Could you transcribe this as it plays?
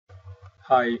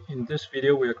Hi, in this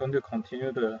video we are going to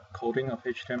continue the coding of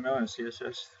HTML and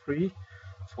CSS3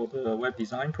 for the web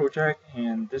design project,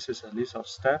 and this is a list of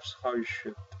steps how you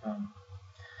should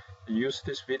use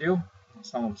this video,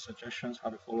 some of the suggestions how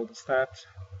to follow the steps,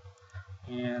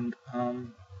 and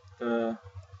the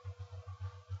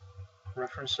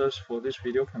references for this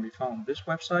video can be found on this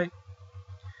website.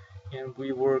 And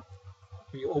we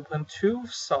opened two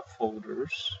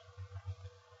subfolders,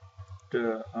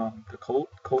 the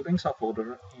coding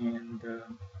subfolder and the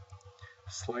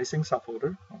slicing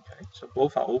subfolder. Okay, so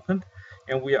both are opened,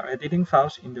 and we are editing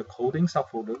files in the coding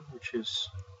subfolder, which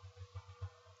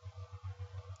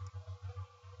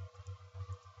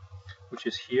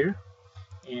is here,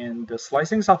 and the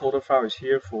slicing subfolder file is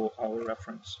here for our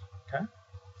reference. Okay,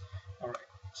 all right.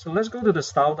 So let's go to the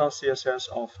style.css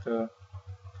of the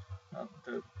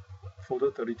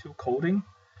folder 32 coding,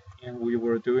 and we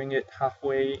were doing it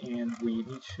halfway, and we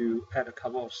need to add a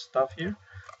couple of stuff here.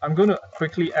 I'm going to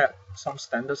quickly add some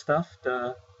standard stuff.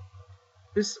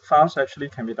 These files actually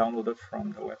can be downloaded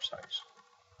from the website.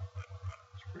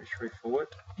 It's pretty straightforward.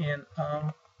 And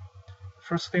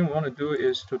first thing we want to do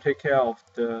is to take care of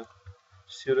the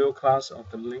pseudo class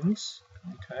of the links.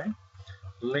 Okay,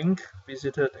 link,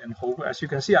 visited, and hover. As you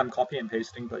can see, I'm copy and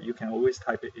pasting, but you can always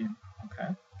type it in.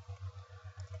 Okay,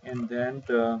 and then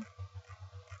the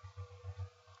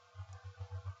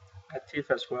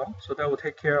active as well. So that will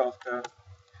take care of the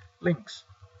links.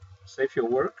 Save your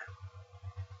work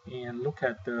and look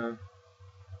at the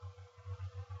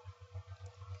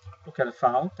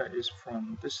file that is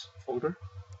from this folder.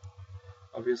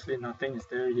 Obviously nothing is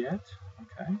there yet.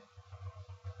 Okay,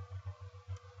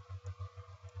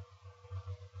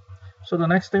 so the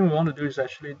next thing we want to do is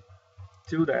actually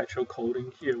do the actual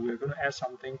coding here. We're going to add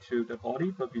something to the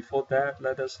body, but before that,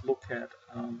 let us look at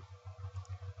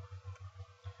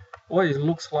what it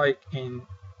looks like in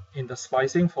the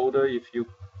slicing folder. If you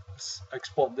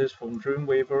export this from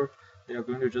Dreamweaver, they are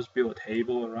going to just build a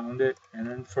table around it, and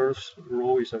then first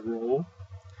row is a row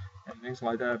and things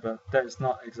like that, but that is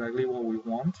not exactly what we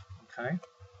want. Okay,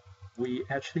 we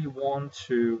actually want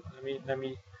to, let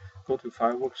me go to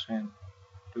Fireworks and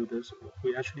do this.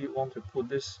 We actually want to put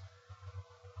this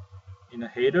in a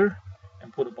header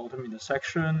and put the bottom in the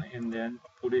section, and then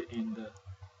put it in the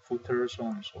footer, so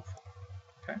on and so forth.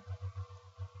 Okay,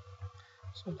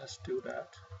 so let's do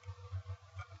that.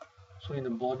 So in the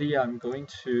body, I'm going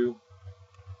to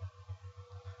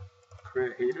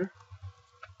create a header.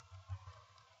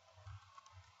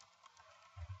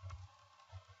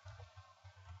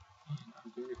 And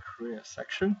I'm going to create a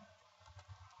section.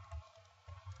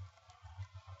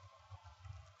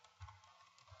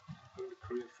 I'm going to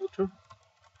create a footer.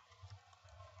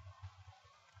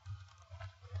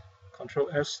 Control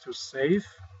S to save.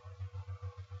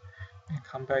 And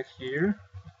come back here.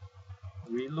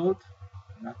 Reload.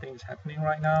 Nothing is happening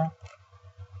right now.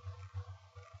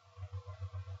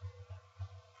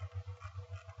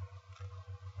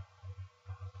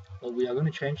 But we are going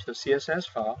to change the CSS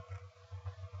file.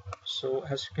 So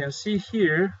as you can see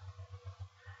here,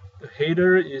 the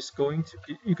header is going to,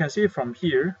 you can see it from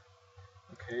here.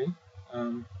 Okay,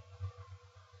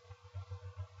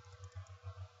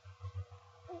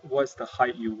 what's the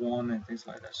height you want and things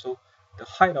like that. So the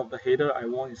height of the header I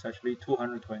want is actually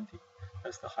 220.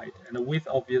 That's the height, and the width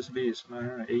obviously is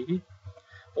 980.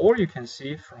 Or you can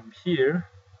see from here,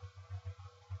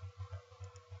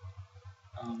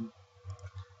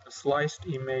 the sliced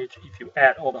image, if you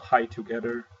add all the height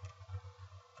together,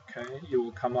 okay, it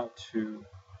will come out to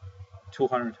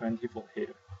 220 for the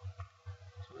header.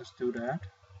 So let's do that.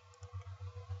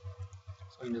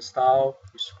 So in the style,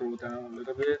 we scroll down a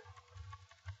little bit,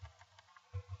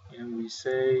 and we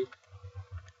say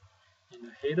in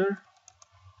the header,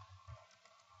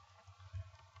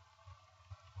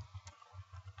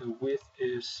 the width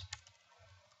is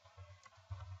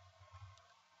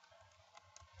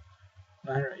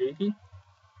 980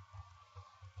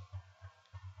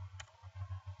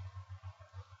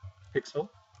 pixel.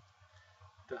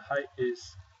 The height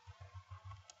is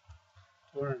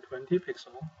 220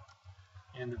 pixel,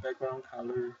 and the background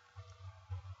color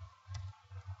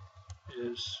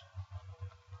is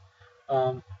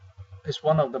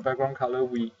one of the background color.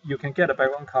 You can get a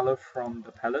background color from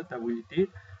the palette that we did,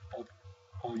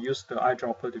 or use the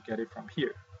eyedropper to get it from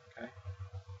here. Okay,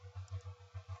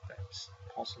 that's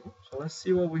possible. So let's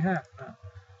see what we have now.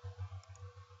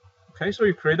 Okay, so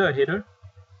you created a header,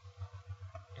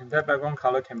 and that background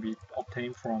color can be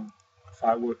obtained from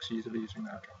Fireworks easily using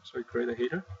that. So we create a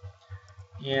header,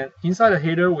 and inside the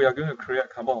header we are going to create a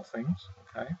couple of things.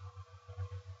 Okay,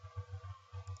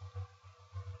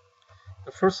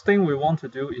 the first thing we want to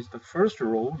do is the first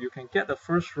row. You can get the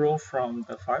first row from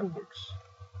the fireworks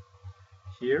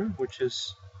here, which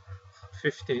is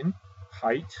 15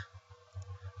 height,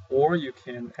 or you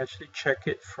can actually check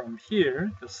it from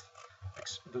here,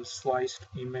 the sliced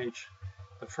image.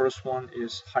 The first one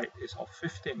is height is of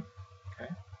 15,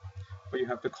 okay? But you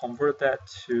have to convert that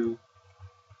to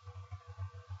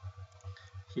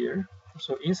here.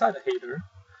 So inside the header,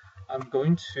 I'm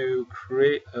going to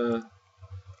create a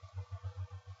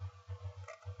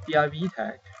div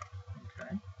tag,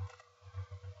 okay?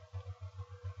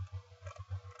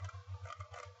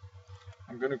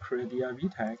 I'm going to create a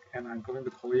div tag, and I'm going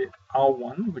to call it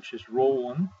R1, which is row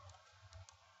 1.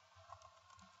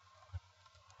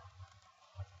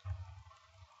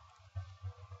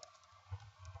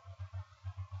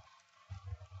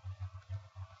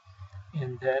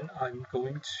 And then I'm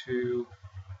going to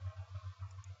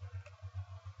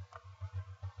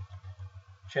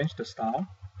change the style,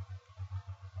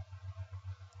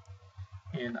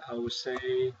 and I will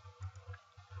say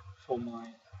for my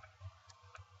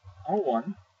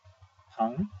R1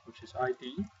 hung, which is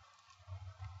ID,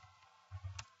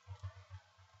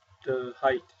 the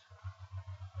height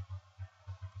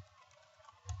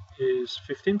is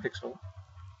 15 pixel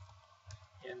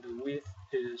and the width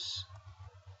is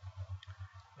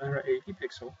 980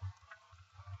 pixel.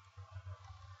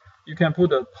 You can put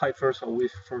the height first or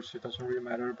width first, it doesn't really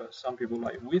matter, but some people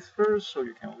like width first, so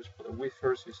you can always put the width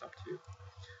first, it's up to you.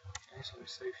 Okay, so we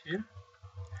save here.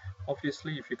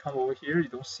 Obviously, if you come over here, you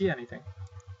don't see anything.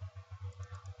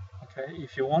 Okay,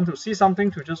 if you want to see something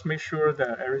to just make sure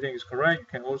that everything is correct, you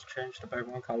can always change the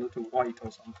background color to white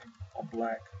or something, or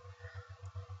black.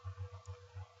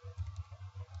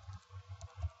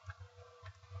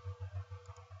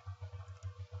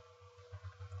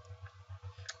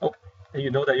 Oh, and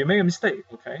you know that you made a mistake,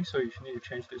 okay? So you need to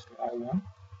change this to R1.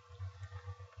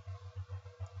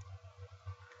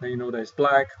 Then you know that it's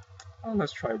black. Oh,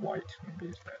 let's try white, maybe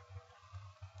it's that.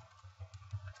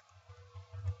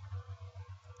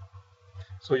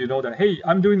 So you know that, hey,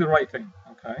 I'm doing the right thing,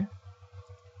 okay?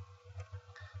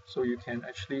 So you can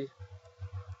actually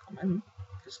comment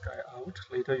this guy out.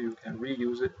 Later you can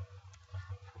reuse it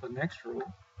for the next row.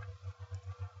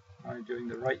 I'm doing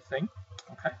the right thing,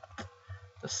 okay?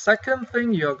 The second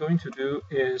thing you're going to do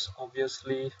is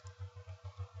obviously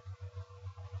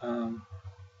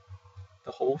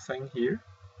the whole thing here.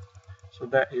 So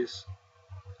that is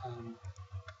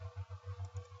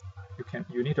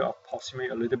you need to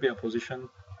approximate a little bit of position.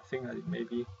 I think that it may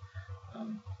be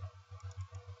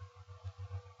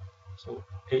so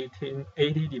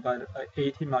 80 divided by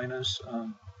 80 minus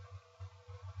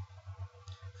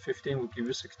 15 will give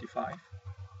you 65.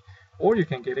 Or you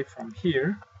can get it from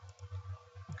here.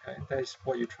 Okay, that is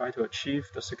what you try to achieve,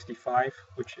 the 65,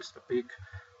 which is the big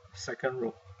second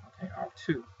row. Okay,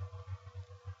 R2.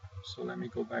 So let me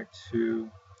go back to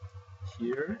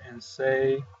here and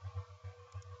say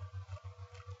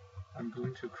I'm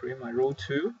going to create my row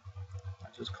 2. I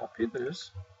just copy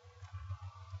this,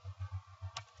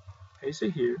 paste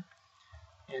it here,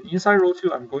 and inside row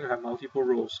 2 I'm going to have multiple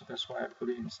rows, so that's why I put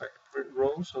it inside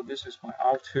row. So this is my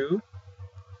R2,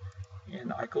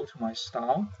 and I go to my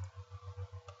style,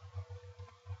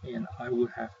 and I will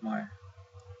have my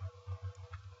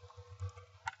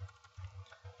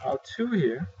R2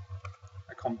 here.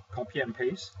 I copy and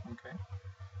paste, okay.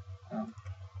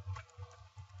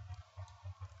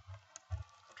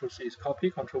 Control C is copy,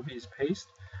 Control V is paste,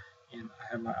 and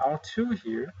I have my R2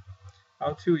 here.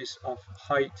 R2 is of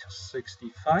height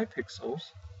 65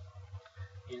 pixels,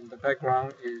 and the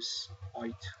background is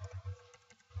white.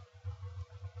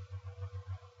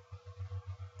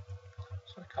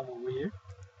 So I come over here,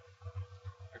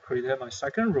 I created my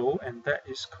second row, and that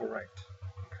is correct.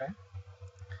 Okay,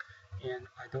 and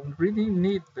I don't really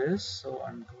need this, so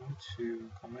I'm going to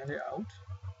comment it out.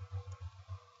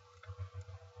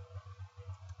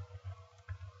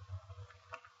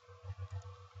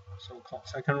 So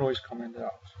second row is commented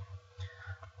out.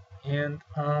 And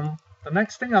the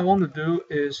next thing I want to do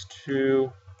is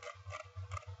to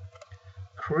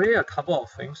create a couple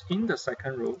of things in the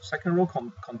second row. Second row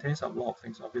contains a lot of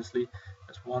things. Obviously,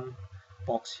 there's one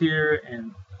box here,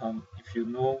 and if you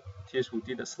know, who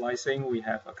did the slicing, we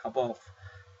have a couple of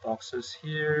boxes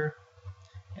here,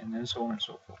 and then so on and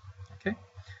so forth. Okay,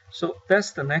 so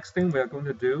that's the next thing we are going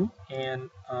to do. And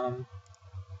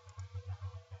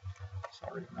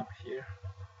sorry, not here.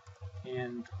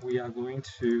 And we are going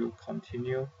to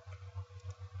continue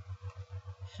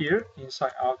here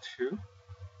inside R2, and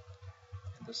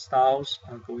the styles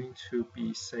are going to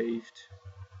be saved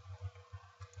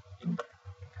in there.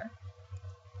 Okay.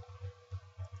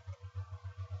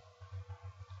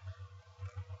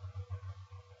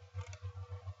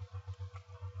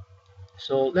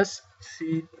 So let's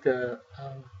see the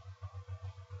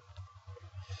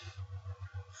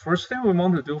first thing we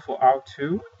want to do for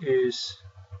R2 is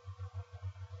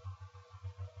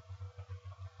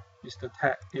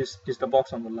the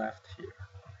box on the left here.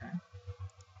 Okay.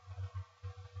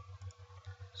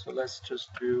 So let's just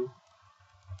do.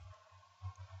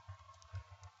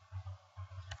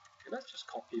 Okay, let's just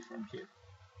copy from here.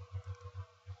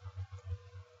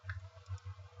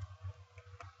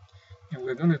 And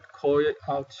we're going to call it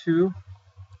R2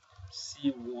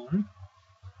 C1.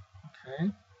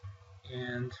 Okay.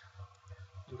 And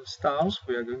in the styles,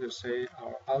 we are going to say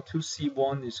our R2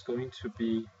 C1 is going to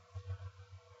be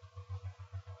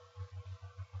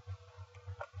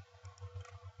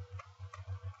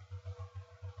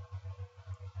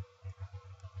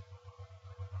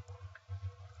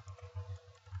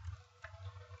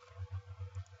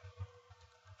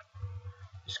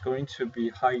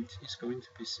height is going to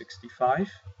be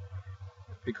 65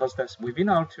 because that's within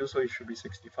R2, so it should be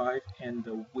 65, and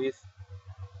the width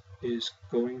is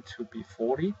going to be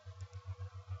 40.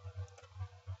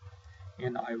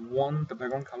 And I want the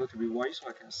background color to be white so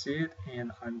I can see it,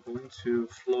 and I'm going to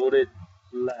float it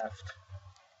left.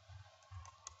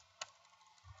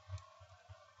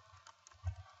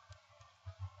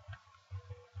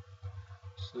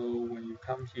 So when you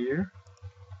come here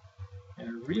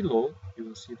and reload, you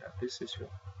will see that this is your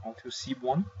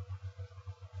R2C1.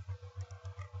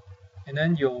 And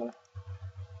then your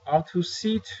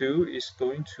R2C2 is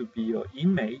going to be your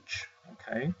image,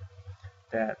 okay?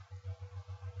 That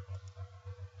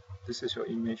this is your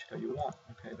image that you want,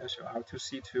 okay? That's your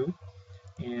R2C2,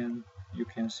 and you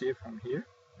can see it from here.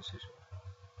 This is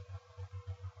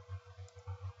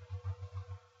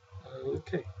your,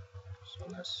 okay. So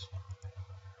let's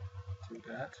do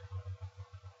that.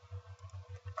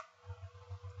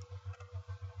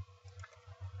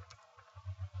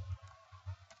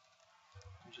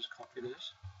 Just copy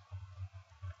this.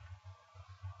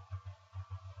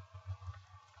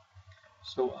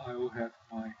 So I will have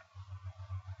my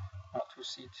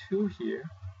R2C2 here,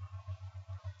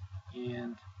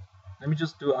 and let me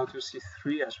just do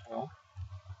R2C3 as well.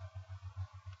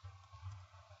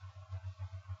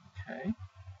 Okay,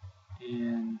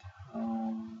 and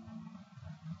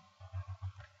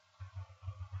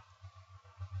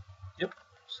yep.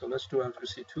 So let's do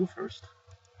R2C2 first.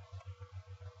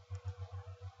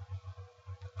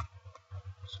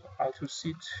 So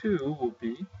R2C2 will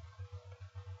be,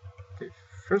 okay,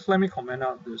 first let me comment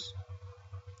out this,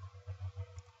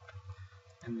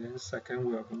 and then second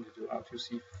we are going to do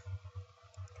R2C2.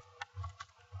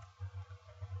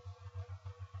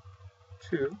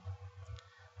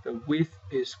 The width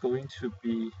is going to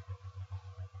be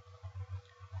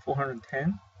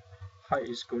 410, height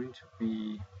is going to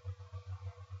be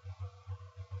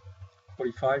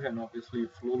 45, and obviously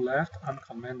float left,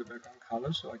 uncomment the background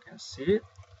color so I can see it.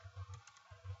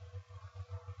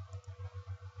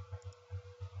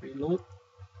 Reload.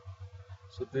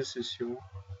 So this is your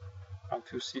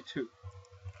R2C2.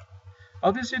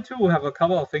 R2C2 will have a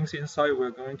couple of things inside. We're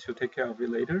going to take care of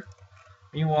it later.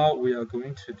 Meanwhile, we are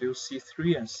going to do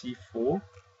C3 and C4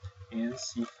 and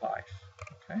C5.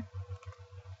 Okay.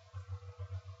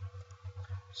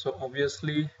 So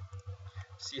obviously,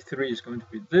 C3 is going to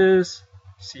be this,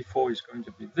 C4 is going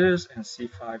to be this, and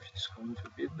C5 is going to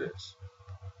be this.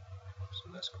 So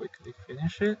let's quickly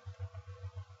finish it.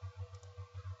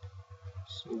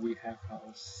 So we have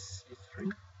our C3, we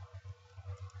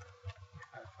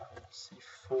have our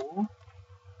C4,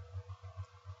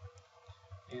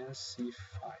 and C5.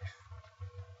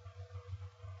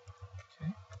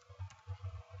 Okay.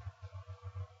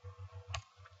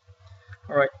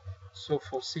 All right. So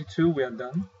for C2 we are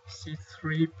done.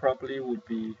 C3 probably would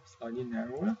be slightly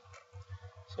narrower.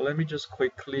 So let me just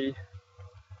quickly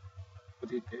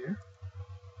put it there.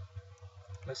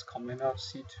 Let's comment out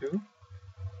C2.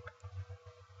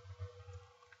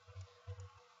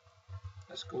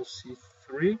 Let's go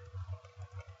C3.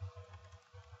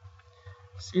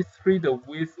 C3, the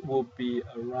width will be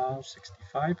around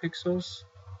 65 pixels.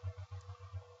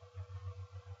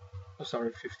 Oh,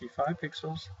 sorry, 55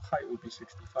 pixels. Height will be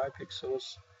 65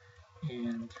 pixels.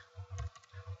 And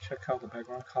check out the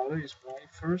background color is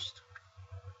white first.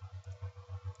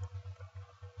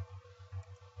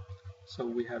 So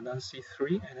we have done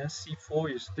C3, and then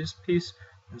C4 is this piece,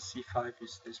 and C5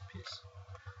 is this piece.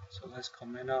 So let's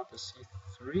comment out the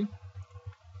C3.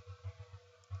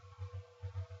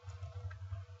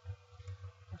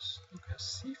 Let's look at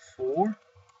C4.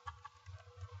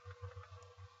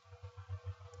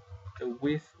 The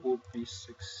width will be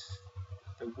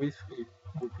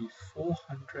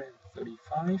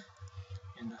 435,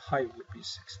 and the height would be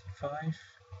 65.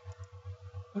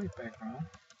 White background.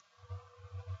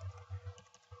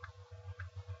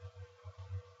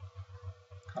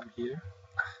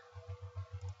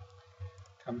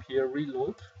 Come here,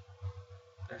 reload.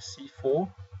 Let's C4.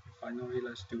 And finally,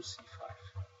 let's do C5.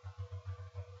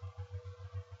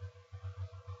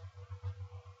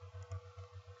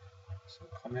 So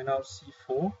comment out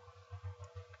C4.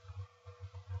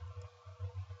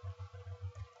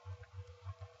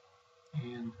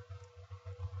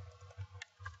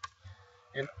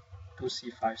 And do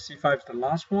C5. C5 is the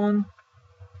last one.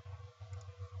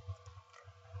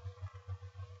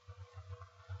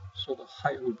 So the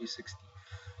height will be 65.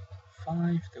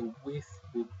 The width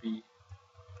would be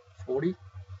 40.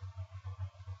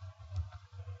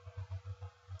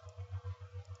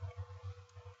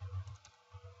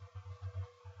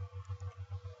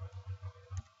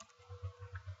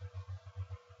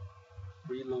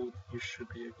 Reload, you should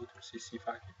be able to see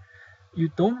C5. You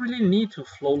don't really need to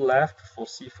flow left for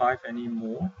C5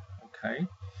 anymore, okay?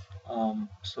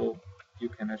 So you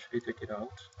can actually take it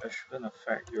out. That shouldn't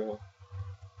affect your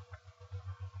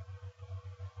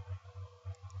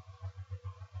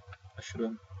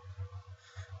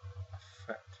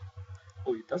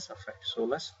oh, it does affect. So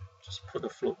let's just put the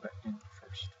float back in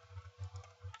first.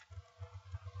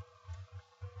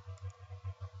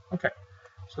 Okay,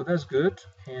 so that's good.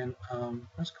 And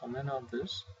let's comment on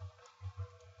this.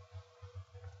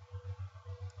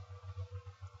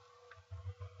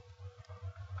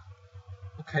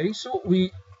 Okay, so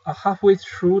we are halfway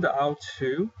through the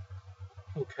R2.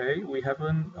 Okay, we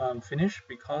haven't finished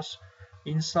because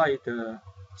inside the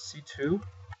C2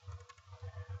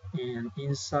 and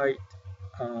inside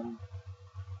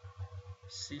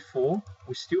C4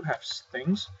 we still have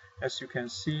things. As you can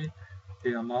see,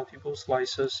 there are multiple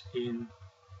slices in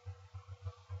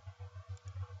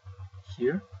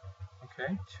here.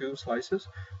 Okay, 2 slices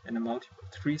and a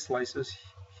 3 slices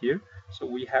here. So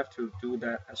we have to do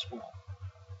that as well.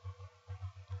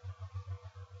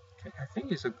 Okay, I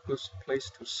think it's a good place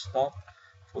to stop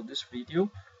for this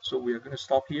video. So we are going to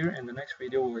stop here, and the next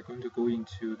video we're going to go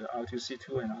into the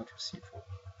R2C2 and R2C4.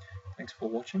 Thanks for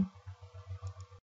watching.